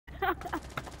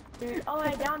Dude, oh,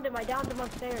 I downed him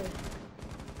upstairs.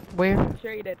 Where? I'm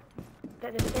sure you did.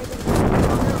 The stairs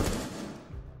oh,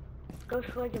 no. Go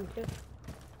sledge him too.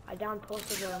 I downed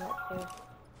posted on that stairs.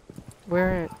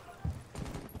 Where at?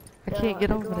 I can't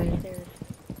get over there. Upstairs.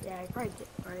 Yeah, I probably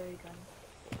already got him.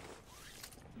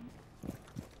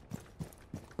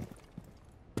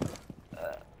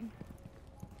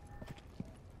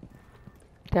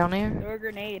 Down there? Throw a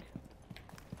grenade.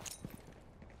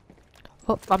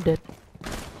 Oh, I'm dead.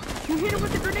 You hit him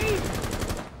with the grenade!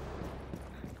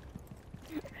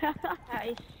 That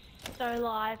is so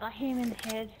live. I hit him in the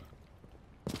head.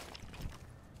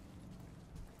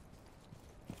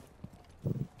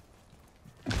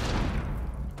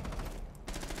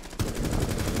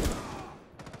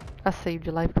 I saved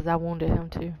your life because I wounded him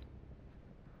too.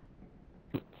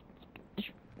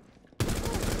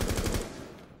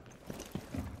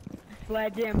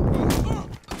 Sledge him.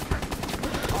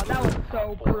 Oh, that was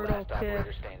so brutal, Tiff.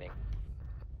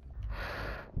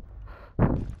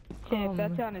 Tiff,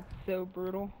 that sounded so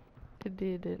brutal. It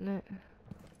did, didn't it?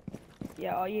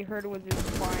 Yeah, all you heard was his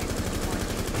flying.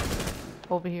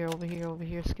 Over here, over here, over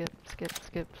here. Skip, skip,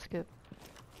 skip, skip.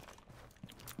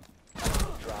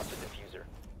 Drop the diffuser.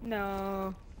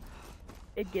 No.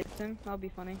 It gets him. That'll be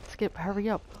funny. Skip, hurry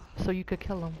up so you could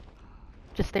kill him.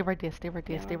 Just stay right there, stay right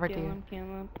there, stay right there. Kill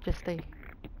him. Just stay.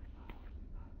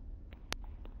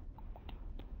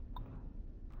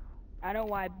 I know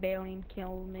why Baleen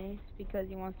killed me. It's because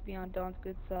he wants to be on Don's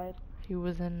good side. He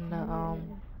was in the,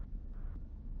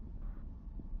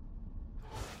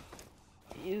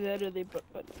 Either that or they but.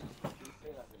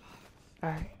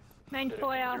 Alright. Main The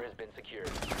foyer. diffuser has been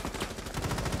secured.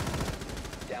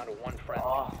 Down to one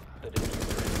friendly. The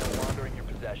diffuser is no longer in your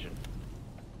possession.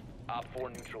 Op 4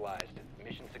 neutralized.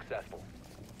 Mission successful.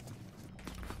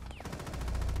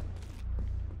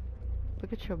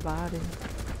 Look at your body.